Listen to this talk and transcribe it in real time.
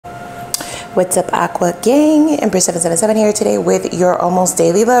What's up, Aqua Gang? Empress 777 here today with your almost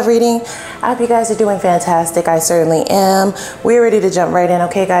daily love reading. I hope you guys are doing fantastic. I certainly am. We're ready to jump right in,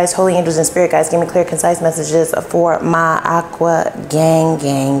 okay, guys? Holy angels and spirit guys, give me clear, concise messages for my Aqua Gang.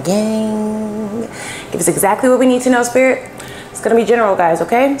 Give us exactly what we need to know, spirit. It's gonna be general, guys,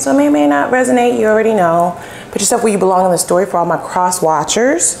 okay? So it may not resonate. You already know. Put yourself where you belong in the story for all my cross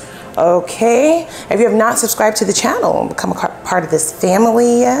watchers. Okay, if you have not subscribed to the channel and become a part of this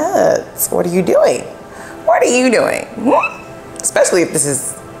family yet, what are you doing? What are you doing? Especially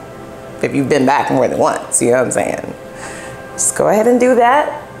if you've been back more than once, you know what I'm saying? Just go ahead and do that,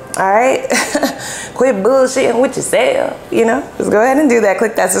 all right? Quit bullshitting with yourself, you know? Just go ahead and do that.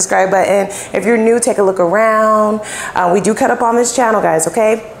 Click that subscribe button. If you're new, take a look around. We do cut up on this channel, guys,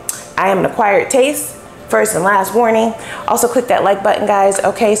 okay? I am an acquired taste. First and last warning. Also click that like button, guys,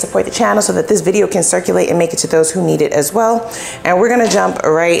 okay? Support the channel so that this video can circulate and make it to those who need it as well. And we're gonna jump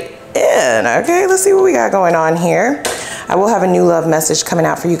right in, okay? Let's see what we got going on here. I will have a new love message coming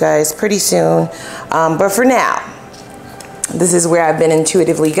out for you guys pretty soon. But for now, this is where I've been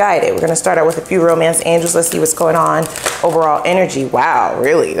intuitively guided. We're gonna start out with a few romance angels. Let's see what's going on. Overall energy, wow,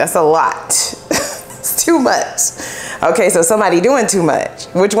 really, that's a lot. It's too much. Okay, so somebody doing too much.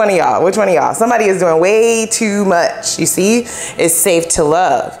 Which one of y'all? Which one of y'all? Somebody is doing way too much. You see, it's safe to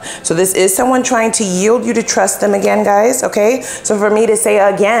love. So this is someone trying to yield you to trust them again, guys, okay? So for me to say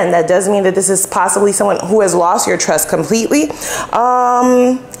again, that does mean that this is possibly someone who has lost your trust completely.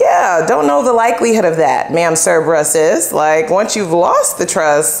 Yeah, don't know the likelihood of that, ma'am, sir, bruh, sis. Like, once you've lost the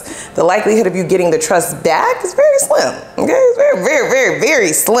trust, the likelihood of you getting the trust back is very slim, okay? It's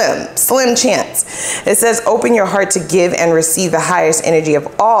very slim chance. It says, open your heart to give and receive the highest energy of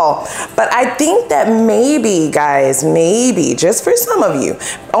all. But I think that maybe, guys, maybe, just for some of you,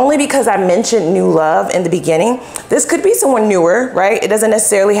 only because I mentioned new love in the beginning, this could be someone newer, right? It doesn't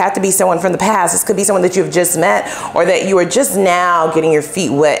necessarily have to be someone from the past. This could be someone that you've just met or that you are just now getting your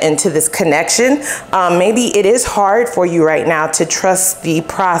feet wet into this connection. Maybe it is hard for you right now to trust the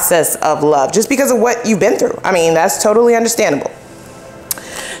process of love just because of what you've been through. I mean, that's totally understandable.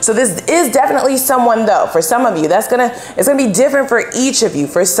 So this is definitely someone, though, for some of you, it's gonna be different for each of you.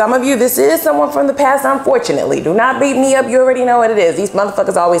 For some of you, this is someone from the past, unfortunately. Do not beat me up. You already know what it is. These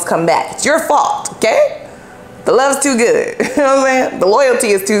motherfuckers always come back. It's your fault, okay? The love's too good. You know what I'm saying? The loyalty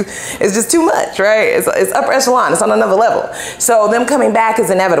is just too much, right? It's upper echelon. It's on another level. So them coming back is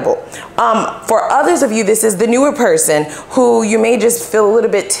inevitable. For others of you, this is the newer person who you may just feel a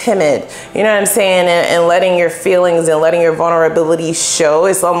little bit timid, you know what I'm saying? And letting your feelings and letting your vulnerability show.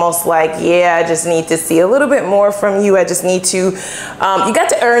 It's almost like, yeah, I just need to see a little bit more from you. I just need to, you got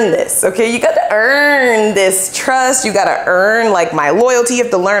to earn this, okay? You got to earn this trust. You got to earn like my loyalty. You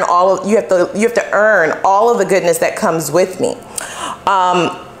have to learn you have to earn all of the goodness that comes with me.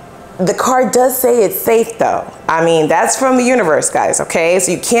 The card does say it's safe, though. I mean, that's from the universe, guys, okay?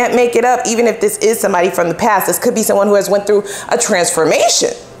 So you can't make it up. Even if this is somebody from the past, this could be someone who has went through a transformation.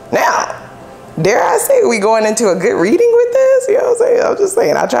 Now, dare I say we going into a good reading with this? You know what I'm saying? I'm just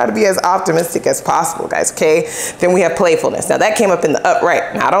saying, I try to be as optimistic as possible, guys, okay? Then we have playfulness. Now, that came up in the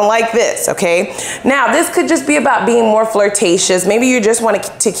upright. Now, I don't like this, okay? Now, this could just be about being more flirtatious. Maybe you just want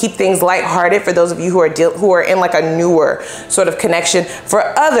to keep things lighthearted for those of you who are in like a newer sort of connection.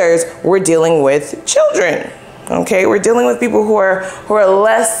 For others, we're dealing with children, okay? We're dealing with people who are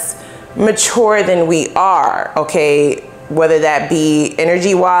less mature than we are, okay? Whether that be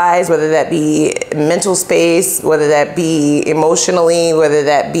energy-wise, whether that be mental space, whether that be emotionally, whether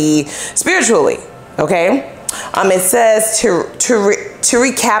that be spiritually, okay? It says to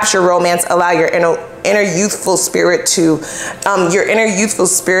recapture romance, allow your inner youthful spirit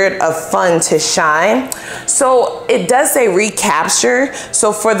of fun to shine. So it does say recapture.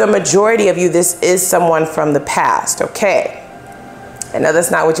 So for the majority of you, this is someone from the past, okay? I know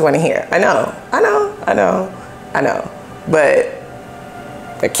that's not what you want to hear. I know. But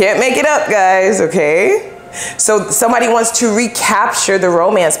I can't make it up, guys, okay? So somebody wants to recapture the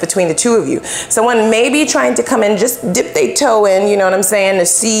romance between the two of you. Someone may be trying to come in, just dip their toe in, you know what I'm saying, to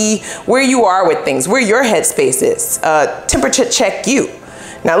see where you are with things, where your headspace is. Temperature check you.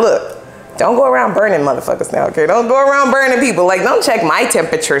 Now look, don't go around burning motherfuckers now, okay? Don't go around burning people. Like, don't check my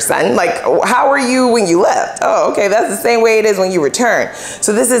temperature, son. Like, how were you when you left? Oh, okay, that's the same way it is when you return.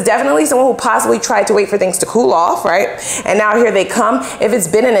 So this is definitely someone who possibly tried to wait for things to cool off, right? And now here they come. If it's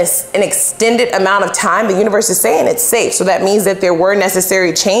been an extended amount of time, the universe is saying it's safe. So that means that there were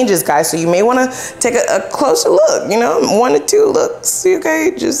necessary changes, guys. So you may want to take a closer look, you know, 1 to 2 looks,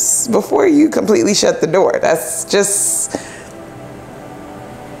 okay? Just before you completely shut the door. That's just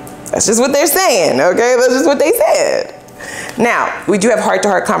what they're saying, okay? That's just what they said. Now, we do have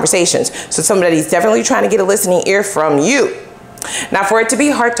heart-to-heart conversations. So somebody's definitely trying to get a listening ear from you. Now, for it to be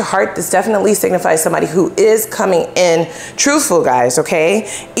heart-to-heart, this definitely signifies somebody who is coming in truthful, guys, okay?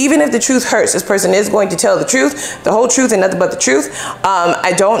 Even if the truth hurts, this person is going to tell the truth, the whole truth and nothing but the truth.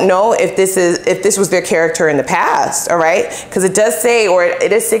 I don't know if this was their character in the past, all right? Because it does say, or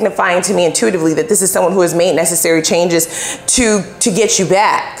it is signifying to me intuitively that this is someone who has made necessary changes to get you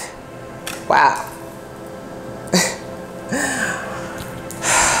back. Wow.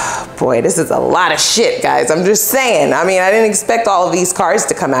 Boy, this is a lot of shit, guys. I'm just saying. I mean, I didn't expect all of these cards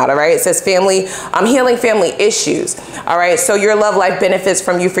to come out, all right? It says family, I'm healing family issues, all right? So your love life benefits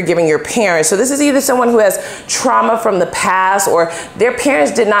from you forgiving your parents. So this is either someone who has trauma from the past or their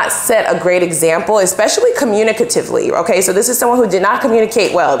parents did not set a great example, especially communicatively, okay? So this is someone who did not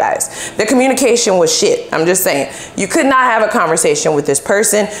communicate well, guys. Their communication was shit. I'm just saying. You could not have a conversation with this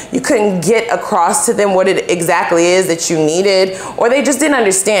person. You couldn't get across to them what it exactly is that you needed, or they just didn't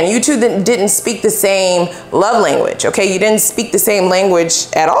understand. You two didn't speak the same love language, okay? You didn't speak the same language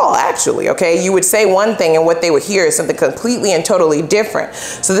at all, actually, okay? You would say one thing and what they would hear is something completely and totally different.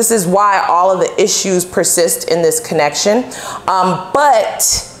 So this is why all of the issues persist in this connection.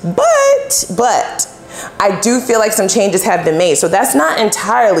 But I do feel like some changes have been made. So that's not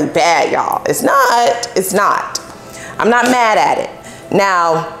entirely bad, y'all. It's not. I'm not mad at it.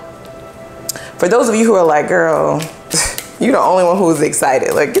 Now, for those of you who are like, girl, you're the only one who's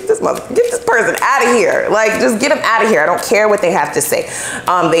excited. Like, get this person out of here. Like, just get them out of here. I don't care what they have to say.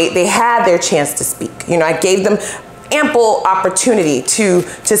 They had their chance to speak. You know, I gave them ample opportunity to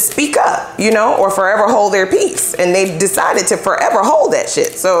speak up, you know, or forever hold their peace. And they decided to forever hold that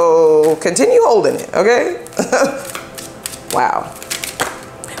shit. So continue holding it, okay? Wow.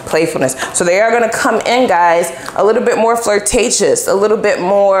 Playfulness. So they are going to come in, guys, a little bit more flirtatious, a little bit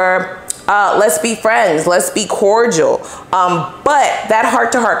more let's be friends, let's be cordial. But that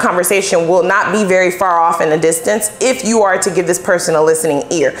heart-to-heart conversation will not be very far off in the distance if you are to give this person a listening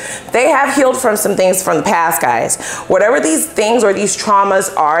ear. They have healed from some things from the past, guys. Whatever these things or these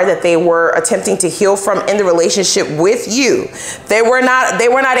traumas are that they were attempting to heal from in the relationship with you, they were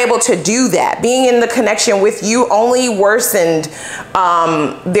not able to do that. Being in the connection with you only worsened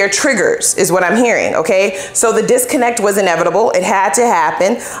their triggers, is what I'm hearing, okay? So the disconnect was inevitable. It had to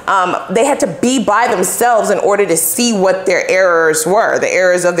happen. They had to be by themselves in order to see what their errors were, the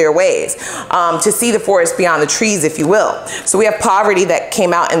errors of their ways, to see the forest beyond the trees, if you will. So we have poverty that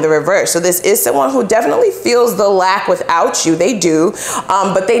came out in the reverse. So this is someone who definitely feels the lack without you. They do,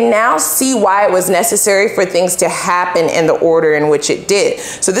 but they now see why it was necessary for things to happen in the order in which it did.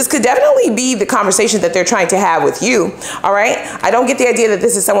 So this could definitely be the conversation that they're trying to have with you, all right? I don't get the idea that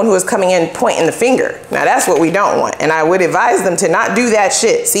this is someone who is coming in pointing the finger. Now, that's what we don't want, and I would advise them to not do that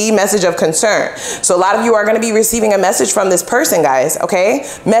shit. See, message of concern. So a lot of you are going to be receiving a message from this person, guys, okay?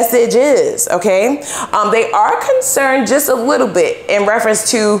 Messages, okay? They are concerned just a little bit in reference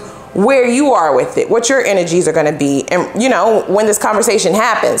to where you are with it, what your energies are going to be. And, you know, when this conversation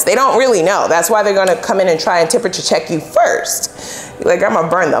happens, they don't really know. That's why they're going to come in and try and temperature check you first. You're like, I'm going to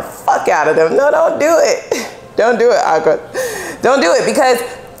burn the fuck out of them. No, don't do it. Don't do it, Aqua. Don't do it, because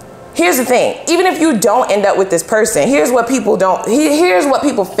here's the thing. Even if you don't end up with this person, here's what people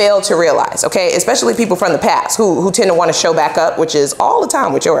fail to realize, okay? Especially people from the past who tend to want to show back up, which is all the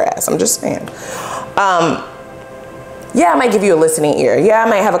time with your ass. I'm just saying. Yeah, I might give you a listening ear. Yeah, I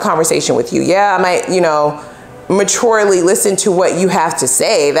might have a conversation with you. Yeah, I might, you know, maturely listen to what you have to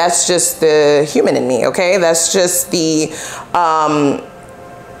say. That's just the human in me, okay? That's just the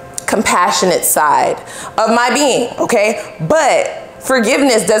compassionate side of my being, okay? But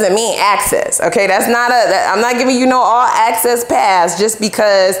forgiveness doesn't mean access, okay? That's not I'm not giving you no all access pass just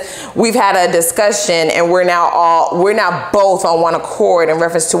because we've had a discussion and we're now both on one accord in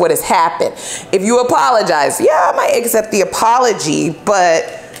reference to what has happened. If you apologize, yeah, I might accept the apology,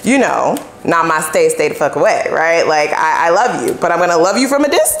 but you know, not my stay the fuck away, right? Like, I love you, but I'm gonna love you from a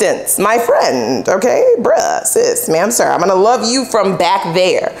distance, my friend, okay? Bruh, sis, ma'am, sir, I'm gonna love you from back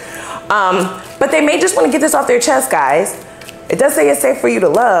there. But they may just wanna get this off their chest, guys. It does say it's safe for you to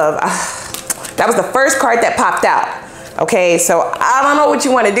love. That was the first card that popped out. Okay, so I don't know what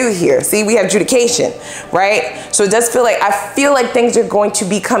you want to do here. See, we have adjudication, right? So it does feel like, I feel like things are going to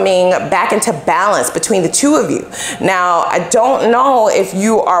be coming back into balance between the two of you. Now, I don't know if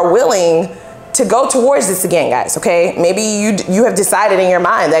you are willing to go towards this again, guys, okay? Maybe you have decided in your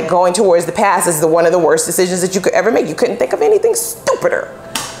mind that going towards the past is one of the worst decisions that you could ever make. You couldn't think of anything stupider.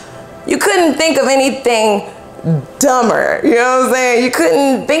 You couldn't think of anything dumber, you know what I'm saying? You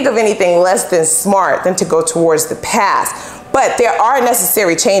couldn't think of anything less than smart than to go towards the past. But there are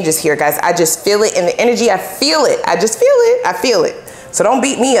necessary changes here, guys. I just feel it in the energy. I feel it. I just feel it. I feel it. So don't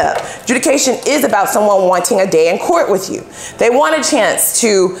beat me up. Adjudication is about someone wanting a day in court with you. They want a chance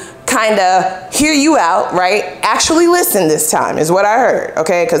to kind of hear you out, right? Actually listen this time is what I heard,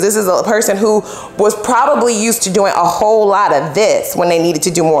 okay? Because this is a person who was probably used to doing a whole lot of this when they needed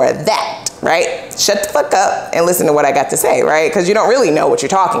to do more of that, right? Shut the fuck up and listen to what I got to say, right? Because you don't really know what you're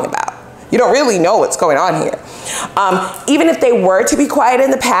talking about. You don't really know what's going on here. Even if they were to be quiet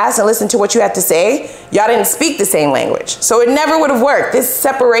in the past and listen to what you have to say, y'all didn't speak the same language. So it never would have worked. This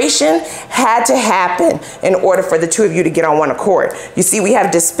separation had to happen in order for the two of you to get on one accord. You see, we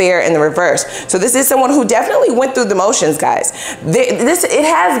have despair in the reverse. So this is someone who definitely went through the motions, guys. It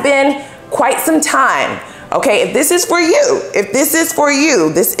has been quite some time. Okay, if this is for you,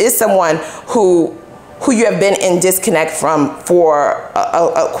 this is someone who you have been in disconnect from for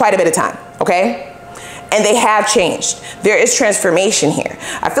quite a bit of time, okay? And they have changed. There is transformation here.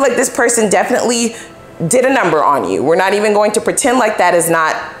 I feel like this person definitely did a number on you. We're not even going to pretend like that is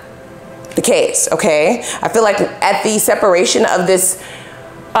not the case, okay? I feel like at the separation of this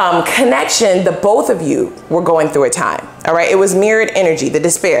connection, the both of you were going through a time, all right? It was mirrored energy, the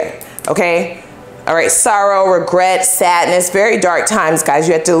despair, okay? All right, sorrow, regret, sadness, very dark times, guys.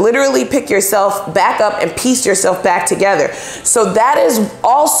 You have to literally pick yourself back up and piece yourself back together. So that is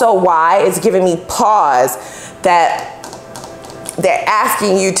also why it's giving me pause that they're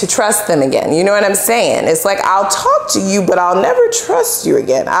asking you to trust them again. You know what I'm saying? It's like, I'll talk to you, but I'll never trust you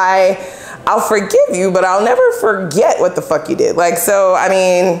again. I'll forgive you, but I'll never forget what the fuck you did. Like, so, I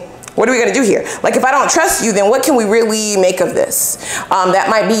mean, what are we gonna do here? Like, if I don't trust you, then what can we really make of this? That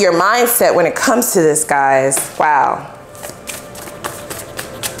might be your mindset when it comes to this, guys. Wow.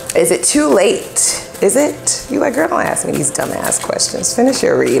 Is it too late? Is it? You like, girl, don't ask me these dumbass questions. Finish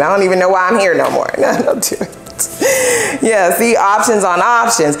your read. I don't even know why I'm here no more. No, don't do it. Yeah, see, options on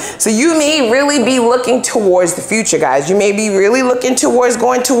options. So you may really be looking towards the future, guys. You may be really looking towards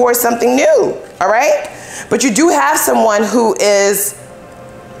going towards something new, all right? But you do have someone who is,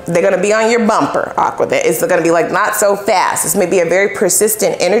 they're going to be on your bumper, Aqua. It's going to be like not so fast. This may be a very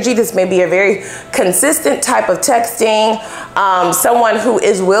persistent energy. This may be a very consistent type of texting. Someone who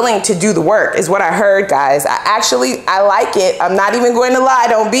is willing to do the work is what I heard, guys. I like it. I'm not even going to lie.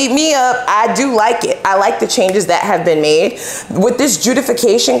 Don't beat me up. I do like it. I like the changes that have been made. With this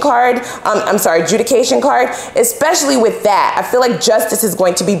adjudication card, especially with that, I feel like justice is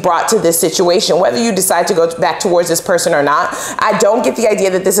going to be brought to this situation, whether you decide to go back towards this person or not. I don't get the idea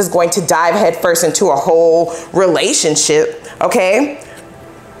that this is going to dive headfirst into a whole relationship, okay?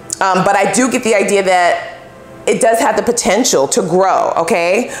 But I do get the idea that it does have the potential to grow,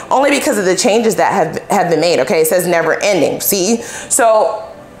 okay? Only because of the changes that have been made, okay? It says never ending, see?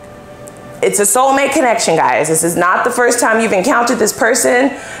 So it's a soulmate connection, guys. This is not the first time you've encountered this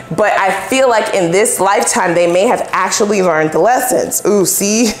person, but I feel like in this lifetime, they may have actually learned the lessons. Ooh,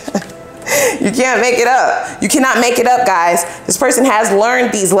 see? You can't make it up. You cannot make it up, guys. This person has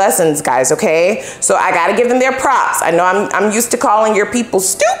learned these lessons, guys, okay? So I got to give them their props. I know I'm used to calling your people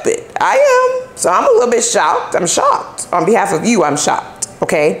stupid. I am. So I'm a little bit shocked. I'm shocked. On behalf of you, I'm shocked,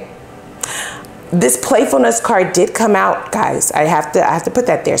 okay? This playfulness card did come out, guys. I have to put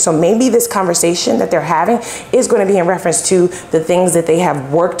that there. So maybe this conversation that they're having is going to be in reference to the things that they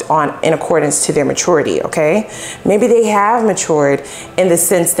have worked on in accordance to their maturity, okay? Maybe they have matured in the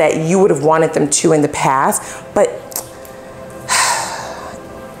sense that you would have wanted them to in the past, but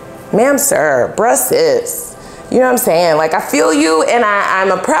ma'am, sir, bruh, sis, you know what I'm saying? Like, I feel you and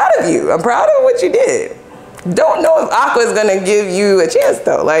I'm proud of you. I'm proud of what you did. Don't know if Aqua is going to give you a chance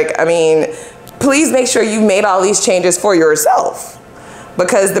though. Like, I mean, please make sure you made all these changes for yourself,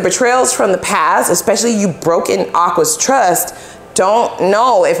 because the betrayals from the past, especially you broken Aqua's trust, don't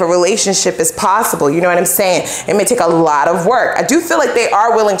know if a relationship is possible. You know what I'm saying? It may take a lot of work. I do feel like they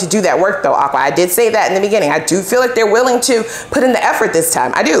are willing to do that work though, Aqua. I did say that in the beginning. I do feel like they're willing to put in the effort this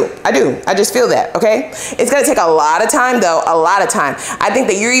time. I do. I just feel that, okay? It's going to take a lot of time though, a lot of time. I think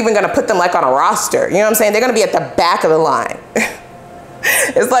that you're even going to put them like on a roster. You know what I'm saying? They're going to be at the back of the line.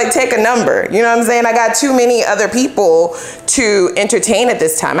 It's like, take a number. You know what I'm saying? I got too many other people to entertain at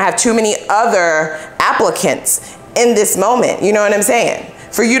this time. I have too many other applicants in this moment. You know what I'm saying?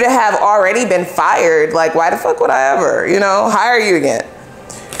 For you to have already been fired, like, why the fuck would I ever, you know, hire you again?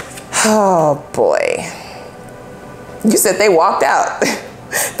 Oh boy. You said they walked out.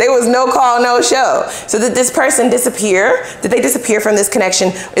 There was no call, no show. So did this person disappear? Did they disappear from this connection?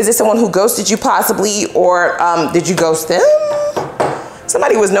 Is this someone who ghosted you possibly, or did you ghost them?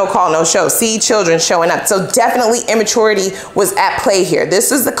 Somebody was no call, no show. See, children showing up. So definitely immaturity was at play here.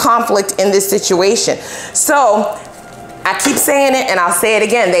 This is the conflict in this situation. So I keep saying it and I'll say it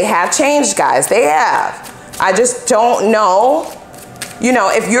again. They have changed, guys. They have. I just don't know, you know,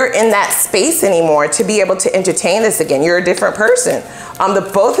 if you're in that space anymore to be able to entertain this again. You're a different person.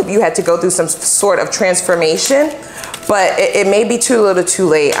 The both of you had to go through some sort of transformation, but it may be too little too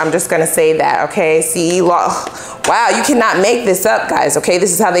late. I'm just gonna say that, okay? See, wow, you cannot make this up, guys, okay?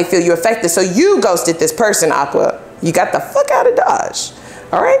 This is how they feel you affected. So you ghosted this person, Aqua. You got the fuck out of Dodge.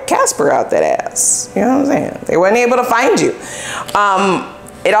 All right, Casper out that ass. You know what I'm saying? They weren't able to find you.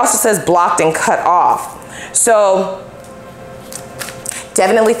 It also says blocked and cut off. So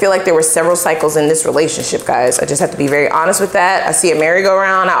definitely feel like there were several cycles in this relationship, guys. I just have to be very honest with that. I see a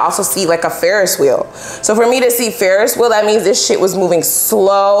merry-go-round. I also see like a Ferris wheel. So for me to see Ferris wheel, that means this shit was moving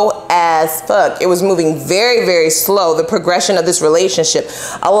slow as fuck. It was moving very, very slow. The progression of this relationship,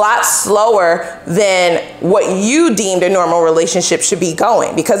 a lot slower than what you deemed a normal relationship should be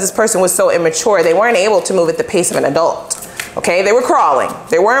going, because this person was so immature. They weren't able to move at the pace of an adult. Okay, they were crawling.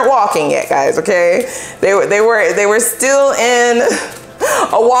 They weren't walking yet, guys. Okay, they were still in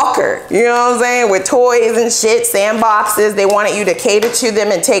a walker, you know what I'm saying, with toys and shit, sandboxes. They wanted you to cater to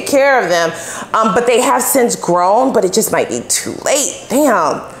them and take care of them, but they have since grown, but it just might be too late.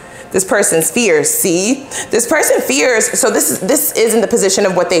 Damn. This person's fears, see? This person fears, so this is in the position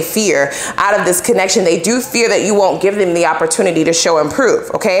of what they fear out of this connection. They do fear that you won't give them the opportunity to show and prove,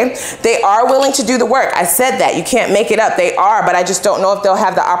 okay? They are willing to do the work. I said that. You can't make it up. They are, but I just don't know if they'll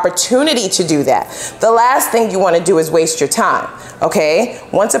have the opportunity to do that. The last thing you want to do is waste your time, okay?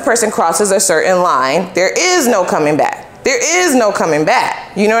 Once a person crosses a certain line, there is no coming back. There is no coming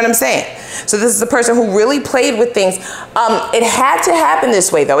back. You know what I'm saying? So this is a person who really played with things. It had to happen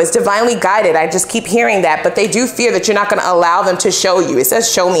this way, though. It's divinely guided. I just keep hearing that. But they do fear that you're not going to allow them to show you. It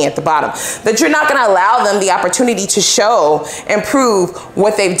says show me at the bottom. That you're not going to allow them the opportunity to show and prove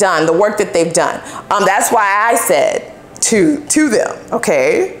what they've done, the work that they've done. That's why I said to them,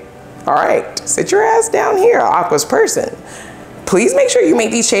 okay? All right, sit your ass down here, Aqua's person. Please make sure you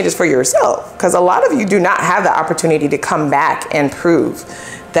make these changes for yourself, because a lot of you do not have the opportunity to come back and prove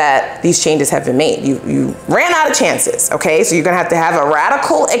that these changes have been made. You ran out of chances, okay? So you're gonna have to have a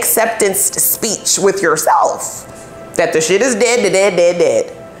radical acceptance speech with yourself that the shit is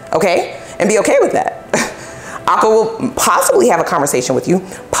dead, okay? And be okay with that. Aqua will possibly have a conversation with you,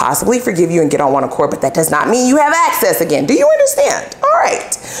 possibly forgive you and get on one accord, but that does not mean you have access again. Do you understand? All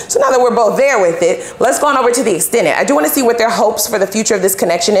right. So now that we're both there with it, let's go on over to the extended. I do want to see what their hopes for the future of this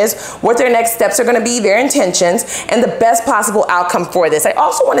connection is, what their next steps are going to be, their intentions, and the best possible outcome for this. I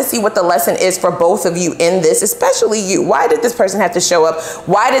also want to see what the lesson is for both of you in this, especially you. Why did this person have to show up?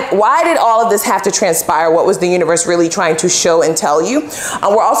 Why did all of this have to transpire? What was the universe really trying to show and tell you?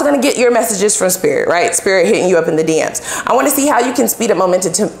 We're also going to get your messages from Spirit, right? Spirit hitting you up in the DMs. I want to see how you can speed up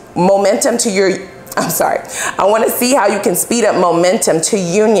momentum to your I want to see how you can speed up momentum to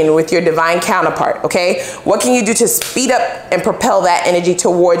union with your divine counterpart, okay? What can you do to speed up and propel that energy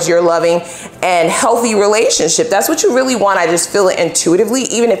towards your loving and healthy relationship? That's what you really want. I just feel it intuitively,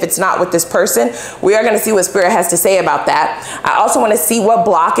 even if it's not with this person. We are going to see what Spirit has to say about that. I also want to see what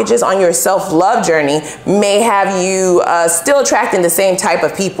blockages on your self-love journey may have you still attracting the same type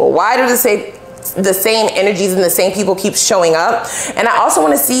of people. Why do the same energies and the same people keep showing up? And I also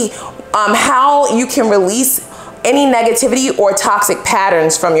want to see how you can release any negativity or toxic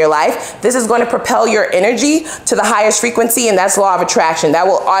patterns from your life. This is going to propel your energy to the highest frequency, and that's law of attraction. That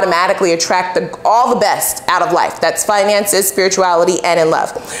will automatically attract all the best out of life. That's finances, spirituality, and in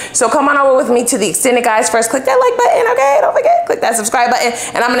love. So come on over with me to the extended, guys. First, click that like button, okay? Don't forget, click that subscribe button,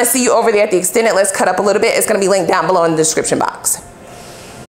 and I'm going to see you over there at the extended. Let's cut up a little bit. It's going to be linked down below in the description box.